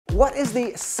what is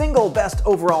the single best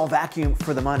overall vacuum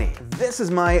for the money? This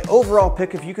is my overall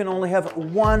pick if you can only have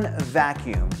one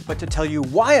vacuum. But to tell you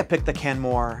why I picked the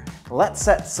Kenmore, let's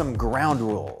set some ground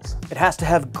rules. It has to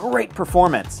have great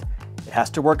performance. It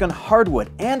has to work on hardwood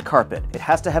and carpet. It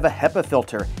has to have a HEPA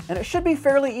filter, and it should be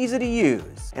fairly easy to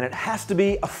use. And it has to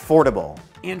be affordable.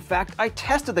 In fact, I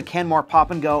tested the Kenmore Pop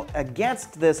and Go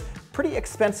against this pretty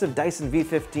expensive Dyson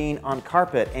V15 on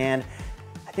carpet, and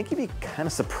I think you'd be kind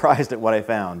of surprised at what I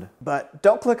found. But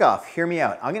don't click off, hear me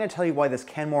out. I'm gonna tell you why this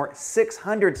Kenmore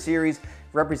 600 series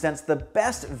represents the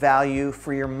best value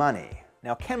for your money.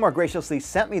 Now, Kenmore graciously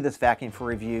sent me this vacuum for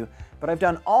review, but I've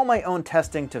done all my own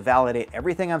testing to validate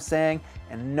everything I'm saying,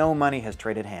 and no money has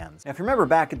traded hands. Now, if you remember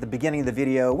back at the beginning of the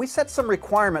video, we set some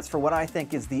requirements for what I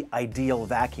think is the ideal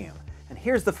vacuum. And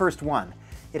here's the first one.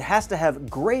 It has to have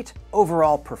great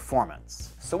overall performance.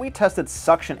 So we tested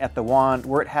suction at the wand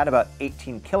where it had about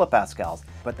 18 kilopascals,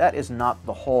 but that is not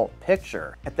the whole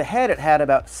picture. At the head it had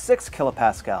about 6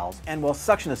 kilopascals, and while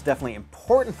suction is definitely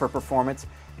important for performance,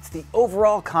 it's the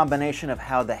overall combination of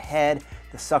how the head,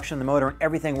 the suction, the motor, and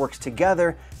everything works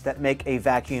together that make a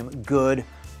vacuum good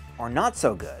or not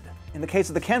so good. In the case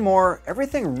of the Kenmore,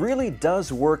 everything really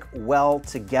does work well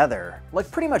together.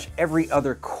 Like pretty much every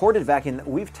other corded vacuum that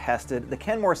we've tested, the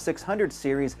Kenmore 600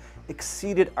 series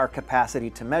exceeded our capacity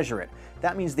to measure it.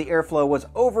 That means the airflow was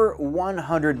over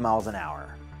 100 miles an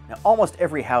hour. Now, almost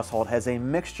every household has a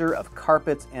mixture of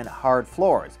carpets and hard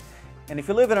floors. And if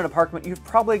you live in an apartment, you've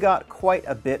probably got quite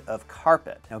a bit of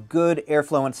carpet. Now, good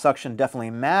airflow and suction definitely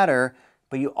matter,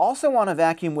 but you also want a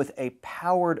vacuum with a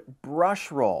powered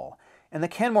brush roll. And the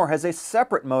Kenmore has a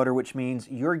separate motor, which means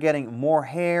you're getting more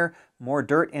hair, more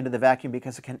dirt into the vacuum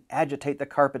because it can agitate the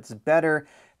carpets better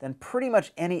than pretty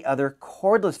much any other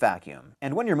cordless vacuum.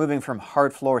 And when you're moving from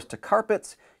hard floors to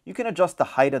carpets, you can adjust the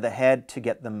height of the head to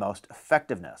get the most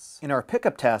effectiveness. In our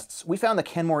pickup tests, we found the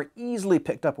Kenmore easily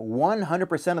picked up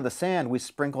 100% of the sand we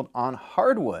sprinkled on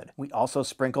hardwood. We also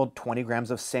sprinkled 20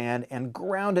 grams of sand and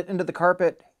ground it into the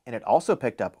carpet, and it also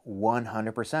picked up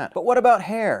 100%. But what about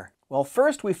hair? Well,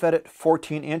 first we fed it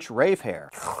 14-inch rave hair.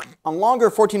 On longer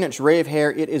 14-inch rave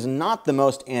hair, it is not the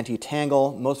most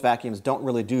anti-tangle. Most vacuums don't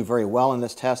really do very well in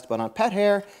this test, but on pet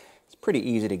hair, it's pretty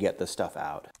easy to get this stuff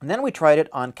out. And then we tried it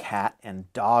on cat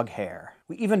and dog hair.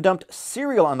 We even dumped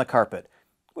cereal on the carpet,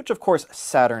 which of course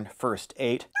Saturn first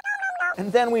ate.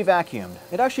 And then we vacuumed.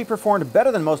 It actually performed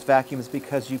better than most vacuums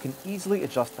because you can easily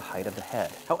adjust the height of the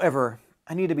head. However,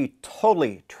 I need to be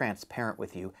totally transparent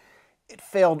with you. It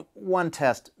failed one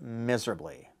test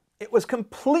miserably. It was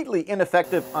completely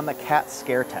ineffective on the cat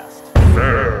scare test.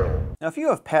 Now, if you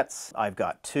have pets, I've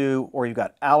got two, or you've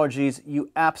got allergies, you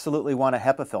absolutely want a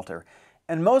HEPA filter.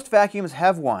 And most vacuums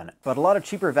have one, but a lot of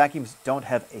cheaper vacuums don't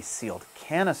have a sealed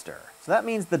canister. So that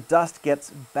means the dust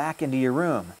gets back into your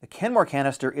room. The Kenmore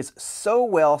canister is so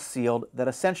well sealed that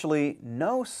essentially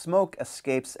no smoke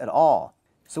escapes at all.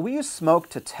 So we use smoke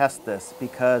to test this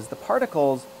because the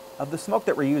particles of the smoke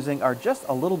that we're using are just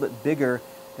a little bit bigger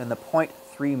than the 0.3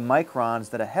 microns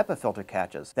that a HEPA filter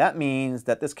catches. That means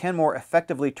that this Kenmore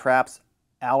effectively traps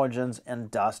allergens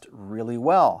and dust really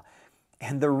well.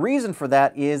 And the reason for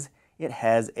that is it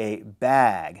has a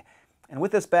bag. And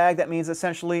with this bag, that means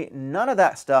essentially none of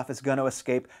that stuff is going to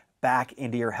escape back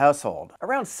into your household.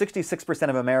 Around 66%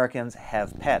 of Americans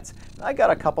have pets. I got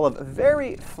a couple of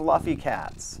very fluffy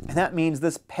cats. And that means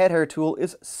this pet hair tool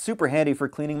is super handy for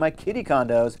cleaning my kitty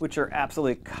condos, which are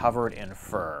absolutely covered in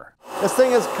fur. This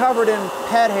thing is covered in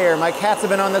pet hair. My cats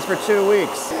have been on this for 2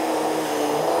 weeks.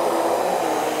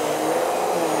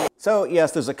 So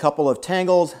yes, there's a couple of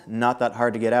tangles, not that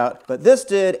hard to get out, but this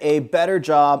did a better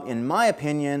job, in my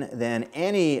opinion, than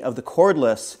any of the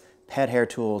cordless pet hair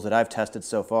tools that I've tested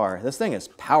so far. This thing is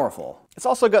powerful. It's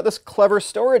also got this clever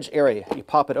storage area. You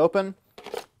pop it open,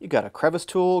 you got a crevice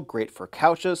tool, great for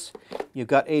couches. You've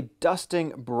got a dusting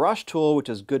brush tool, which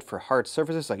is good for hard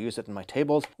surfaces. I use it in my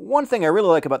tables. One thing I really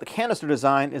like about the canister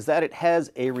design is that it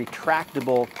has a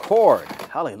retractable cord.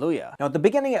 Hallelujah. Now, at the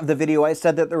beginning of the video, I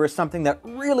said that there was something that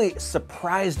really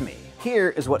surprised me.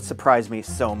 Here is what surprised me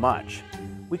so much.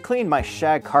 We cleaned my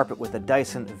shag carpet with the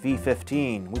Dyson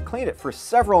V15. We cleaned it for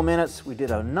several minutes. We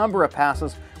did a number of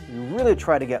passes. We really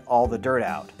tried to get all the dirt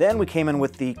out. Then we came in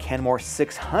with the Kenmore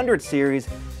 600 series.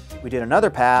 We did another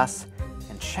pass,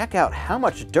 and check out how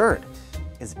much dirt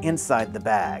is inside the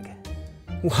bag.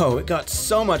 Whoa, it got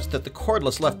so much that the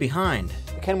cordless left behind.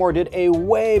 The Kenmore did a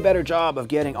way better job of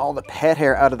getting all the pet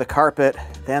hair out of the carpet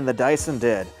than the Dyson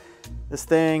did. This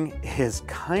thing is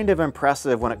kind of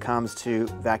impressive when it comes to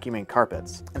vacuuming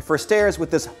carpets. And for stairs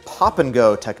with this pop and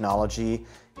go technology,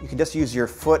 you can just use your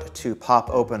foot to pop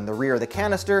open the rear of the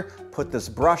canister, put this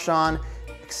brush on.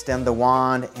 It extend the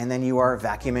wand, and then you are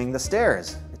vacuuming the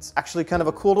stairs. It's actually kind of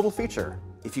a cool little feature.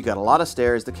 If you got a lot of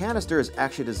stairs, the canister is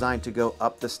actually designed to go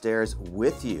up the stairs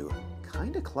with you.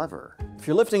 Kind of clever. If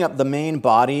you're lifting up the main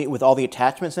body with all the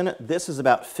attachments in it, this is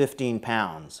about 15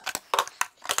 pounds.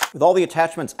 With all the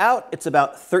attachments out, it's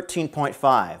about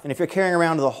 13.5. And if you're carrying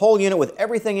around the whole unit with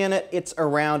everything in it, it's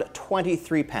around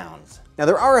 23 pounds. Now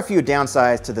there are a few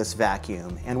downsides to this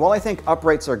vacuum, and while I think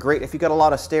uprights are great if you got a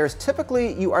lot of stairs,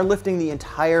 typically you are lifting the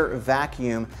entire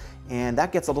vacuum, and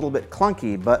that gets a little bit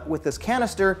clunky. But with this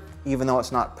canister, even though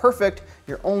it's not perfect,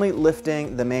 you're only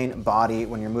lifting the main body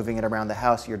when you're moving it around the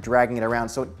house. You're dragging it around,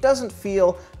 so it doesn't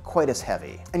feel quite as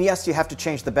heavy. And yes, you have to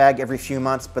change the bag every few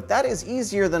months, but that is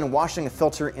easier than washing a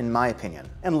filter in my opinion.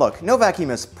 And look, no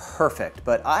vacuum is perfect,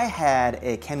 but I had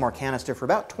a Kenmore canister for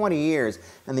about 20 years,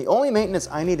 and the only maintenance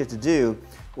I needed to do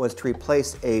was to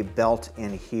replace a belt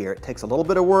in here. It takes a little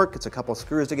bit of work, it's a couple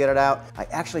screws to get it out. I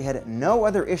actually had no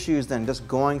other issues than just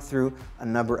going through a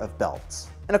number of belts.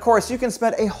 And of course, you can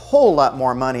spend a whole lot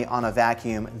more money on a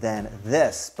vacuum than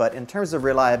this, but in terms of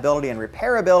reliability and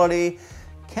repairability,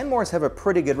 Kenmores have a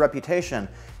pretty good reputation.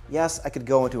 Yes, I could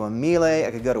go into a Miele,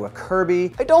 I could go to a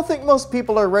Kirby. I don't think most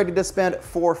people are ready to spend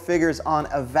 4 figures on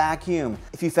a vacuum.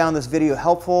 If you found this video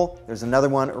helpful, there's another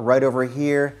one right over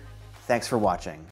here. Thanks for watching.